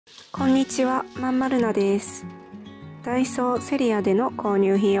こんにちは、まんまるなです。ダイソーセリアでの購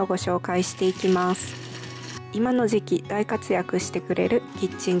入品をご紹介していきます。今の時期大活躍してくれるキ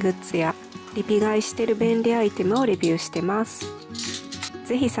ッチングッズやリピ買いしてる便利アイテムをレビューしてます。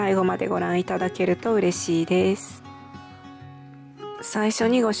ぜひ最後までご覧いただけると嬉しいです。最初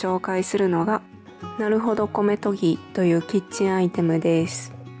にご紹介するのがなるほど米とぎというキッチンアイテムで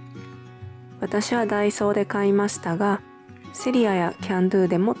す。私はダイソーで買いましたが、セリアやキャンドゥ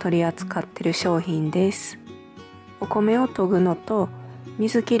でも取り扱っている商品です。お米を研ぐのと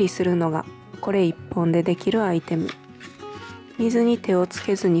水切りするのがこれ1本でできるアイテム。水に手をつ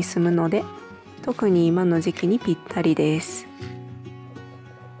けずに済むので、特に今の時期にぴったりです。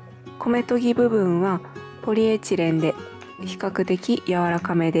米研ぎ部分はポリエチレンで比較的柔ら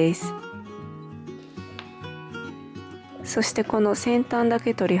かめです。そしてこの先端だ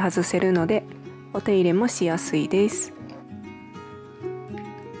け取り外せるのでお手入れもしやすいです。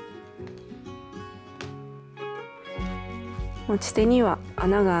持ち手には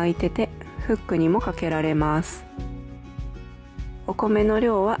穴が開いててフックにもかけられます。お米の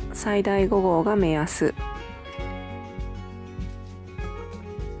量は最大5合が目安。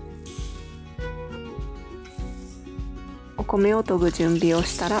お米を研ぐ準備を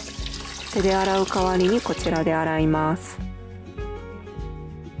したら手で洗う代わりにこちらで洗います。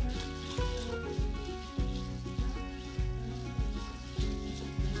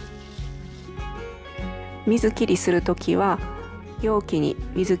水切りするときは容器に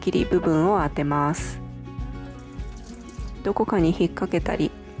水切り部分を当てます。どこかに引っ掛けたり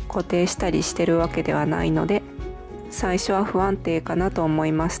固定したりしてるわけではないので、最初は不安定かなと思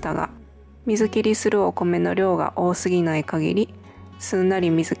いましたが、水切りするお米の量が多すぎない限りすんなり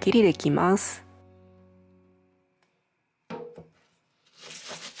水切りできます。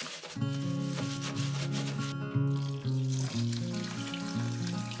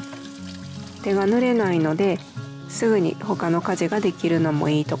手が濡れないのですぐに他の家事ができるのも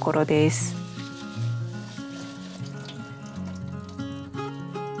いいところです。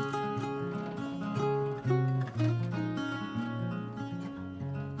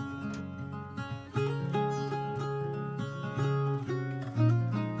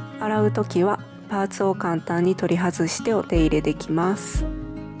洗うときはパーツを簡単に取り外してお手入れできます。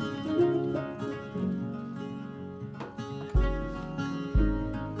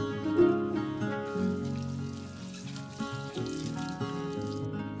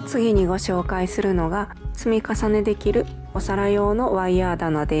次にご紹介するのが積み重ねできるお皿用のワイヤー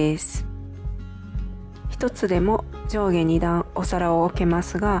棚です。一つでも上下2段お皿を置けま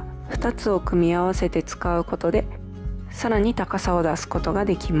すが、2つを組み合わせて使うことでさらに高さを出すことが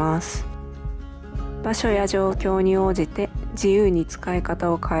できます。場所や状況に応じて自由に使い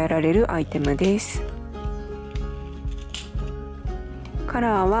方を変えられるアイテムです。カ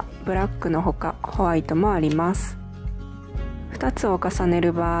ラーはブラックのほかホワイトもあります。2つを重ね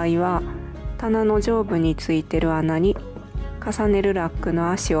る場合は棚の上部についてる穴に重ねるラック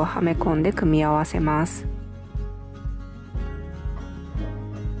の足をはめ込んで組み合わせます。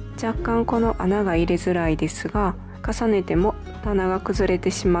若干この穴が入れづらいですが、重ねても棚が崩れ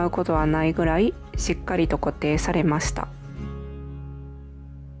てしまうことはないぐらいしっかりと固定されました。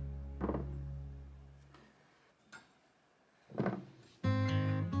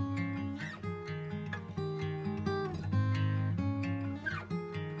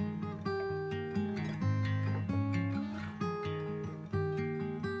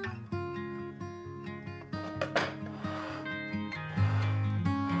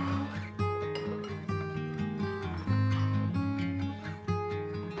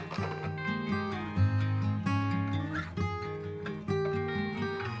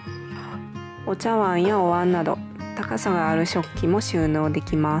お茶碗やお椀など高さがある食器も収納で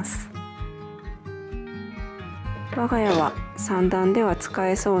きます。我が家は3段では使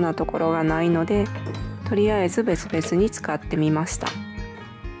えそうなところがないので、とりあえず別々に使ってみました。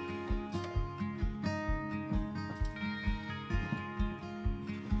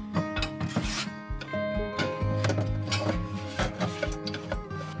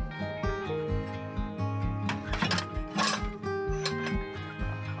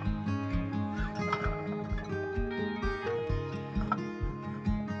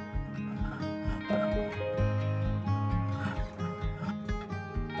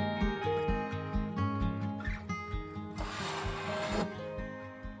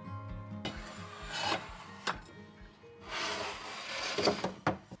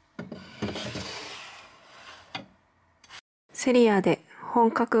セリアで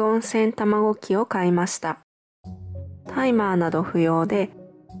本格温泉たまご器を買いました。タイマーなど不要で、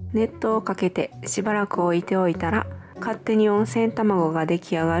熱湯をかけてしばらく置いておいたら勝手に温泉卵が出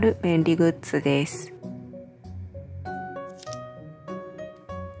来上がる便利グッズです。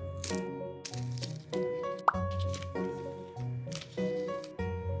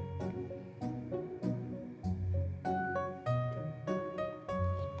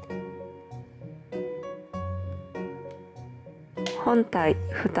本体、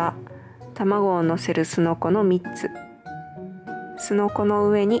蓋、卵をのせるすのこの3つ。すのこの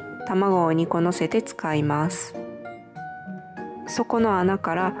上に卵を2個のせて使います。底の穴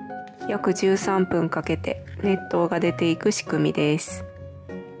から約13分かけて熱湯が出ていく仕組みです。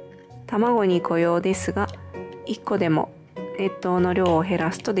卵2個用ですが、1個でも熱湯の量を減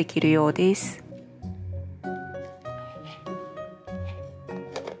らすとできるようです。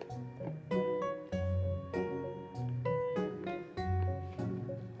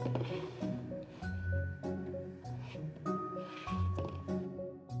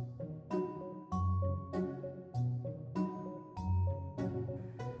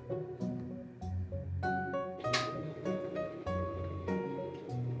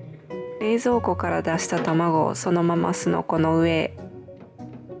冷蔵庫から出した卵をそのまますのこの上へ。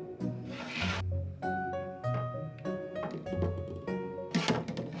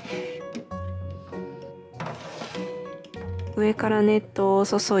上から熱湯を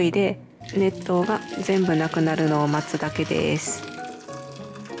注いで熱湯が全部なくなるのを待つだけです。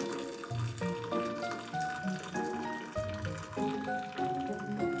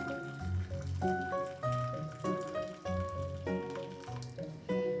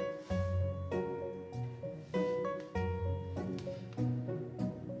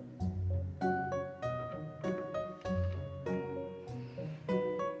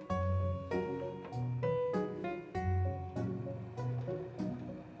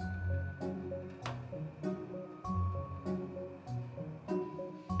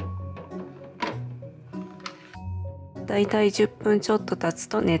だいたい10分ちょっと経つ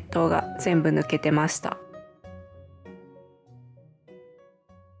と熱湯が全部抜けてました。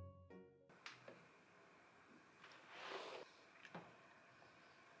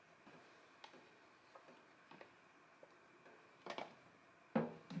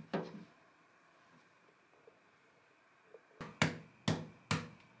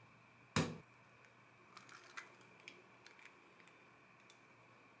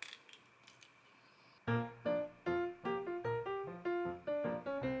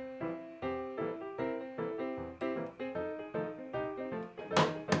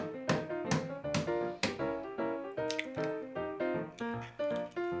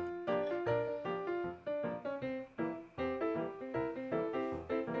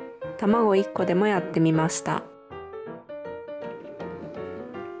卵1個でもやってみました。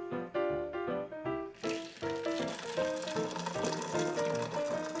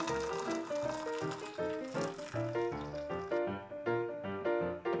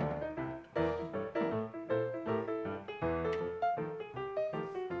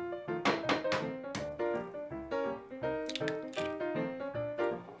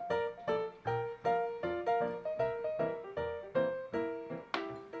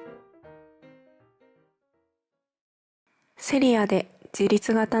セリアで自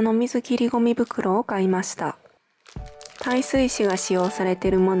立型の水切りゴミ袋を買いました。耐水紙が使用されて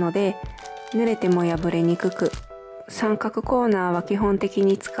いるもので、濡れても破れにくく、三角コーナーは基本的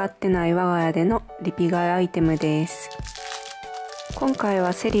に使ってない我が家でのリピ買いアイテムです。今回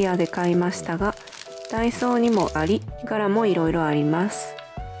はセリアで買いましたが、ダイソーにもあり、柄もいろいろあります。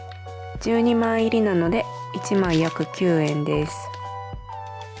12枚入りなので1枚約9円です。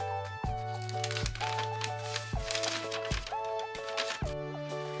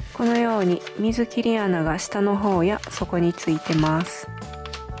このように水切り穴が下の方や底についてます。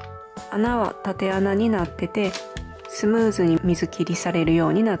穴は縦穴になってて、スムーズに水切りされるよ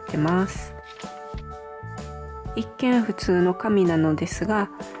うになってます。一見普通の紙なのですが、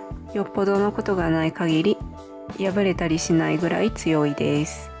よっぽどのことがない限り破れたりしないぐらい強いで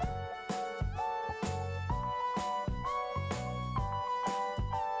す。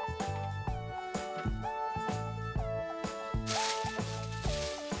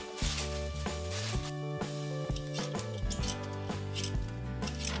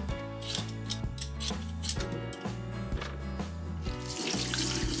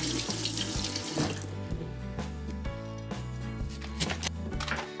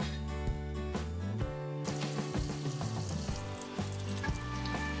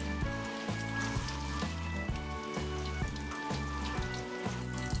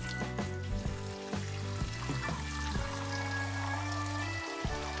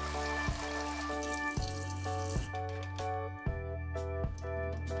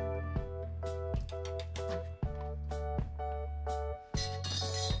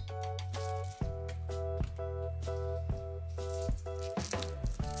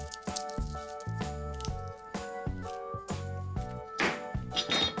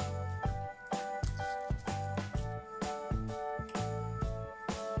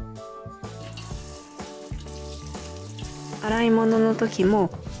洗い物の時も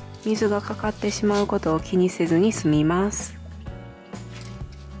水がかかってしまうことを気にせずに済みます。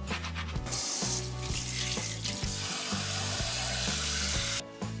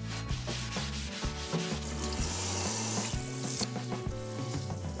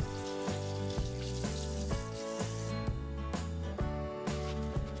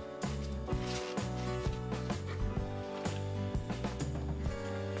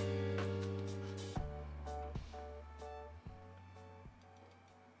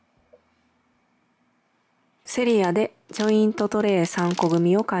セリアでジョイントトレイ3個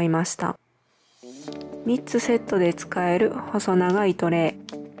組を買いました。3つセットで使える細長いトレ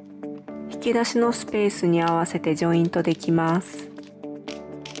イ。引き出しのスペースに合わせてジョイントできます。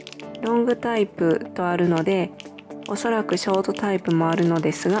ロングタイプとあるので、おそらくショートタイプもあるの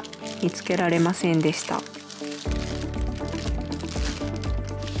ですが、見つけられませんでした。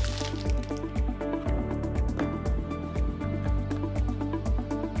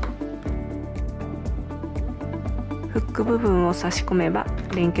フック部分を差し込めば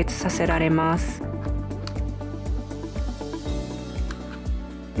連結させられます。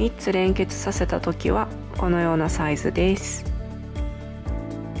3つ連結させた時はこのようなサイズです。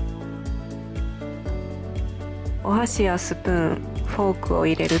お箸やスプーン、フォークを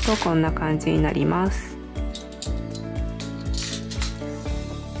入れるとこんな感じになります。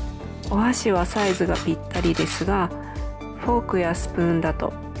お箸はサイズがぴったりですが、フォークやスプーンだ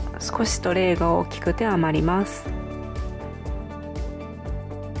と少しトレイが大きくて余ります。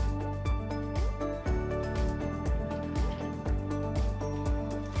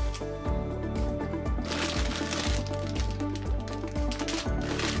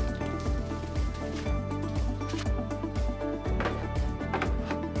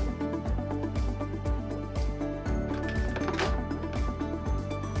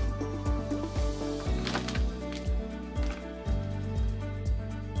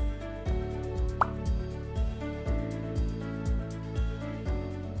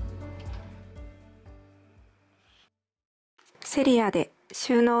セリアで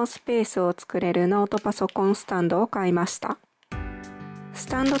収納スペースを作れるノートパソコンスタンドを買いました。ス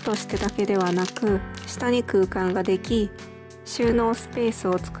タンドとしてだけではなく、下に空間ができ、収納スペース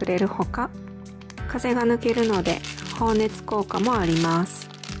を作れるほか、風が抜けるので放熱効果もあります。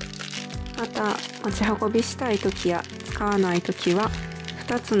また、持ち運びしたい時や使わない時は、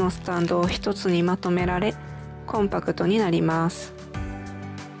2つのスタンドを1つにまとめられ、コンパクトになります。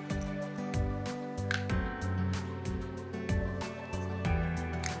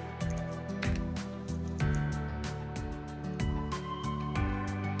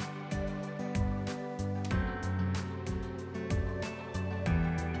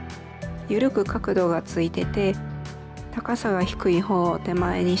緩く角度がついてて、高さが低い方を手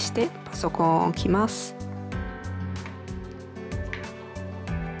前にしてパソコンを置きます。